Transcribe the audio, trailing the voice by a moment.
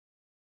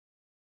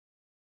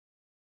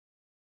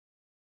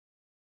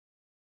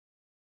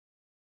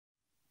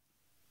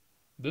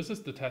This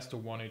is the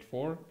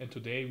testo184, and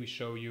today we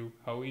show you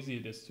how easy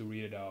it is to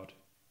read it out.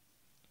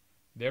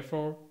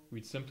 Therefore,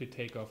 we'd simply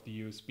take off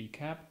the USB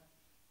cap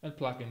and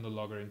plug in the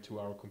logger into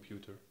our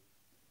computer.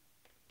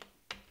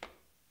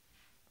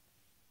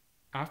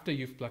 After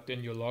you've plugged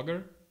in your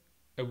logger,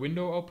 a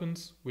window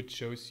opens which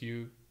shows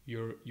you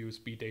your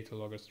USB data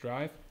logger's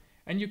drive,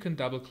 and you can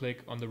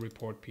double-click on the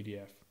report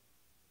PDF.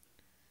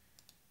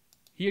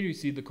 Here you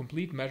see the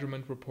complete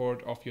measurement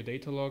report of your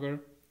data logger,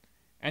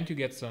 and you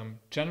get some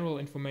general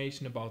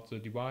information about the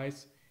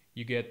device,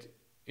 you get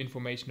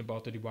information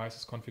about the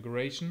device's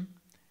configuration,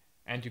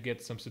 and you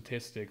get some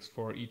statistics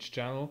for each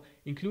channel,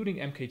 including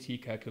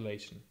MKT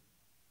calculation.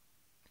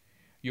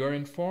 You are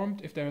informed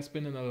if there has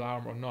been an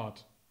alarm or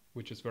not,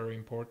 which is very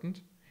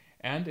important,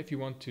 and if you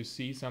want to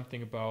see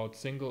something about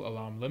single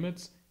alarm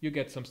limits, you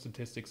get some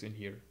statistics in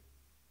here.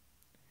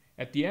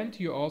 At the end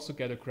you also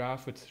get a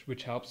graph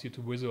which helps you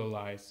to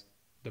visualize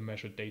the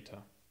measured data.